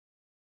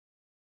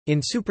In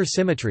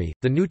supersymmetry,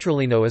 the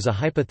neutralino is a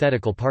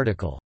hypothetical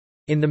particle.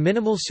 In the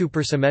Minimal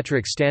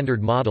Supersymmetric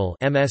Standard Model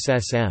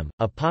 (MSSM),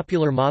 a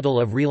popular model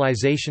of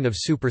realization of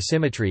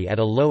supersymmetry at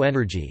a low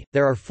energy,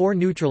 there are 4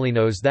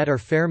 neutralinos that are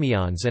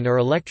fermions and are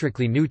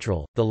electrically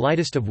neutral, the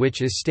lightest of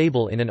which is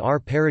stable in an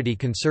R-parity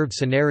conserved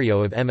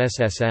scenario of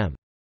MSSM.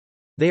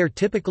 They are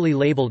typically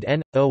labeled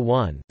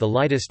N01, the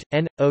lightest,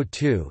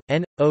 N02,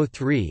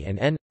 N03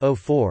 and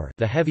N04,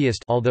 the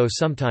heaviest, although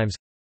sometimes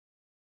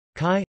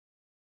chi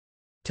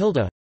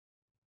tilde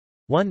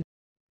 1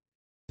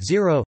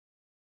 0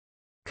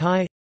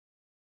 chi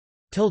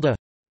tilde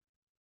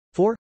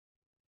 4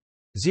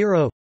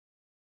 0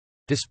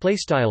 display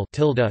style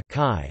tilde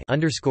chi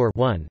underscore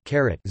 1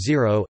 caret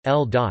 0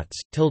 L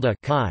dots tilde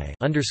chi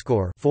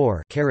underscore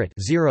 4 caret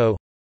 0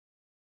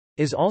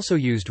 is also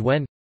used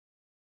when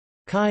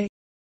chi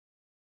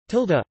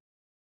tilde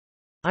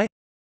I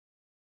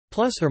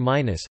plus or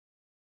minus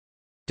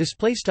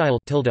display style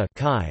tilde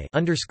chi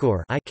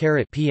underscore I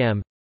caret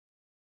PM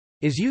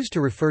is used to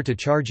refer to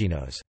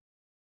charginos.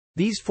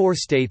 These 4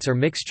 states are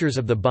mixtures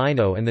of the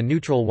bino and the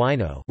neutral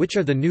wino, which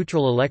are the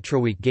neutral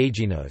electroweak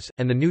gauginos,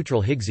 and the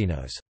neutral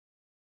Higgsinos.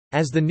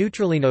 As the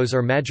neutralinos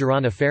are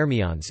Majorana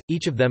fermions,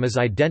 each of them is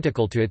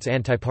identical to its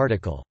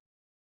antiparticle.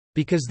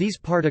 Because these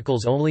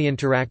particles only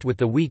interact with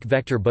the weak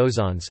vector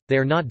bosons, they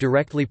are not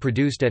directly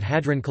produced at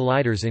hadron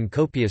colliders in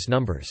copious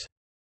numbers.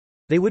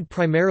 They would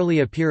primarily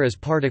appear as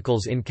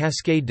particles in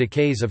cascade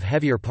decays of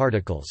heavier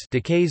particles,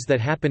 decays that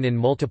happen in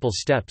multiple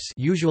steps,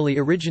 usually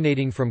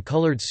originating from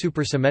colored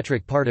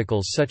supersymmetric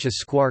particles such as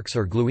squarks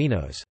or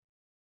gluinos.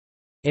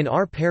 In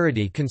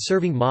R-parity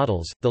conserving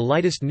models, the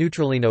lightest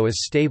neutralino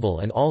is stable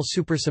and all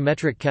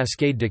supersymmetric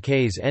cascade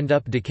decays end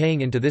up decaying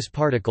into this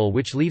particle,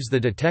 which leaves the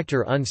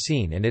detector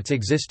unseen, and its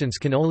existence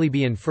can only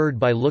be inferred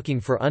by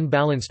looking for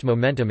unbalanced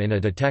momentum in a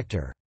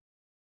detector.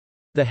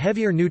 The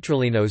heavier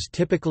neutralinos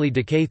typically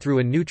decay through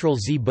a neutral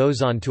Z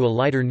boson to a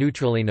lighter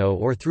neutralino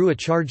or through a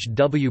charged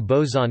W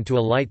boson to a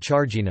light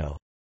chargino.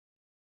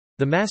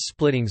 The mass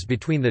splittings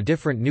between the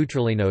different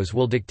neutralinos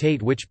will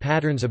dictate which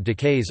patterns of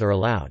decays are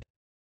allowed.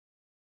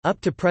 Up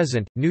to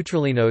present,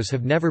 neutralinos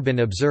have never been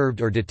observed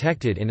or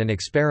detected in an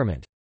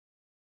experiment.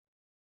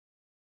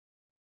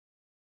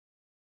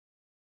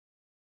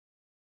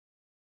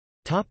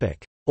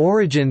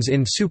 Origins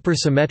in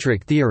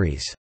supersymmetric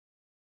theories.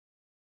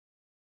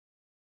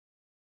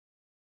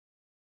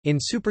 In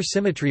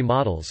supersymmetry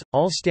models,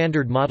 all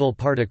standard model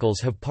particles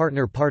have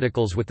partner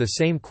particles with the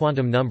same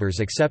quantum numbers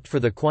except for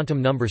the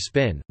quantum number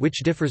spin, which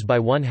differs by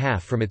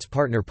 1/2 from its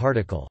partner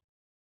particle.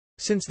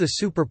 Since the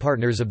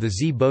superpartners of the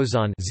Z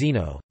boson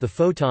Zeno, the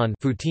photon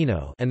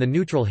Photino, and the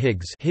neutral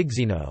Higgs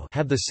Higgsino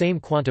have the same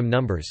quantum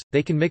numbers,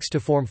 they can mix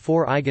to form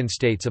 4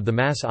 eigenstates of the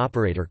mass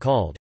operator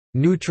called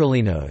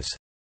neutralinos.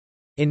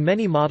 In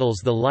many models,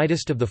 the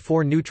lightest of the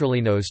 4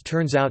 neutralinos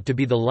turns out to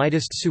be the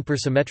lightest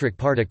supersymmetric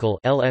particle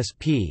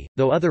 (LSP),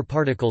 though other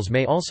particles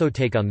may also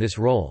take on this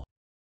role.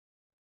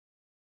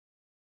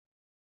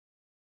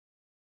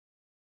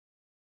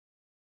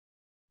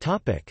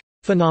 Topic: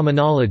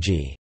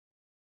 Phenomenology.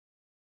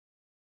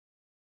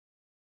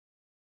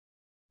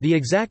 The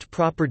exact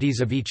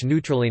properties of each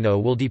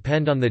neutralino will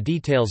depend on the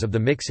details of the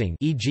mixing,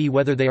 e.g.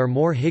 whether they are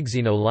more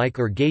Higgsino-like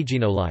or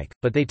gaugino-like,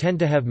 but they tend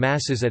to have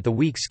masses at the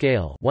weak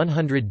scale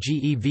 100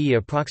 GeV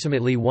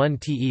approximately 1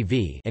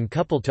 TeV and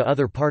coupled to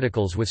other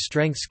particles with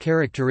strengths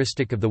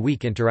characteristic of the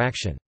weak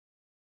interaction.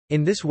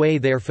 In this way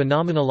they are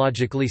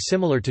phenomenologically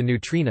similar to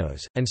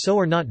neutrinos, and so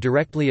are not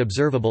directly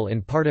observable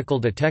in particle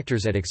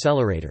detectors at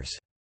accelerators.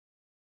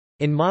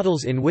 In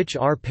models in which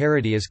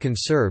R-parity is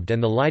conserved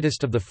and the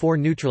lightest of the 4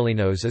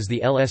 neutralinos is the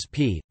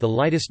LSP, the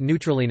lightest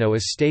neutralino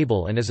is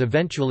stable and is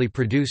eventually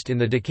produced in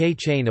the decay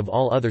chain of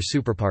all other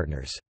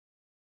superpartners.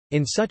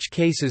 In such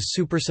cases,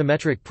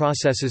 supersymmetric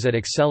processes at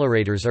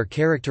accelerators are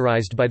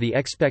characterized by the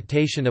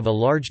expectation of a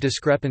large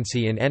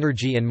discrepancy in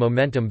energy and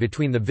momentum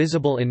between the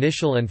visible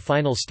initial and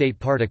final state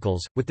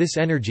particles, with this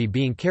energy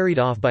being carried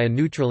off by a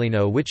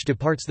neutralino which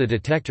departs the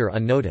detector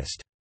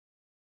unnoticed.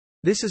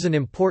 This is an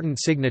important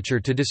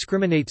signature to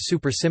discriminate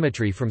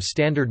supersymmetry from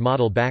standard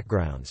model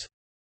backgrounds.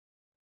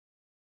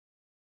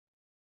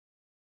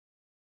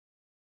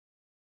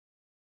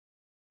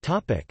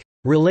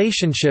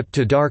 Relationship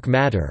to dark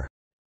matter.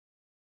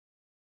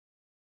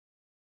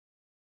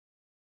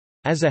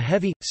 As a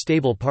heavy,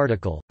 stable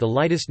particle, the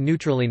lightest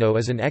neutralino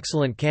is an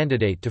excellent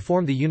candidate to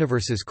form the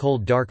universe's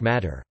cold dark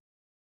matter.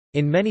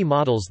 In many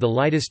models, the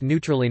lightest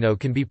neutralino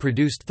can be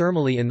produced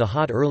thermally in the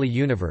hot early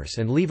universe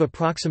and leave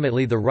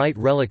approximately the right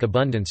relic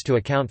abundance to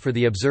account for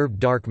the observed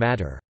dark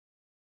matter.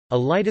 A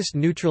lightest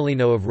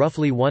neutralino of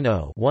roughly 10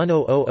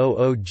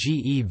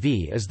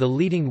 GeV is the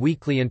leading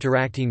weakly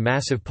interacting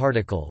massive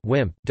particle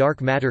 (WIMP)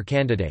 dark matter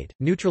candidate.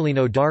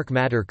 Neutralino dark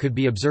matter could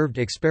be observed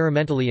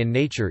experimentally in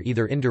nature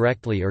either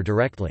indirectly or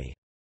directly.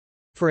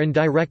 For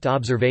indirect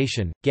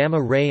observation,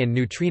 gamma-ray and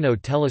neutrino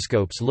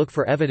telescopes look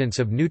for evidence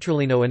of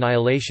neutralino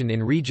annihilation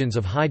in regions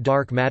of high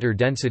dark matter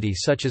density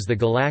such as the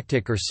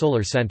galactic or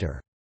solar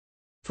center.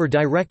 For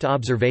direct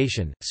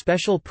observation,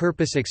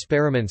 special-purpose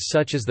experiments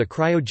such as the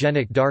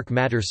Cryogenic Dark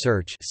Matter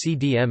Search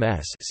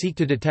 (CDMS) seek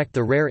to detect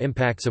the rare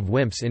impacts of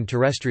WIMPs in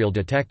terrestrial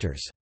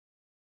detectors.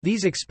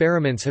 These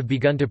experiments have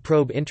begun to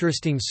probe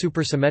interesting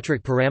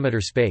supersymmetric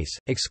parameter space,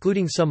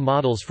 excluding some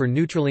models for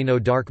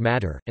neutralino dark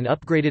matter, and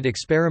upgraded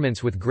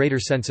experiments with greater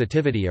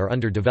sensitivity are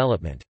under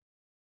development.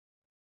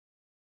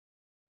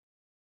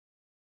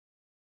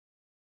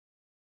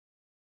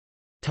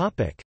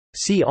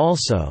 See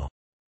also: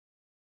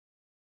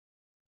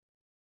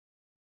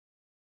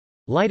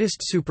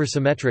 lightest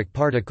supersymmetric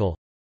particle,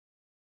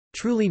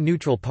 truly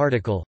neutral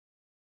particle.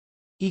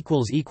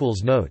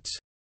 Notes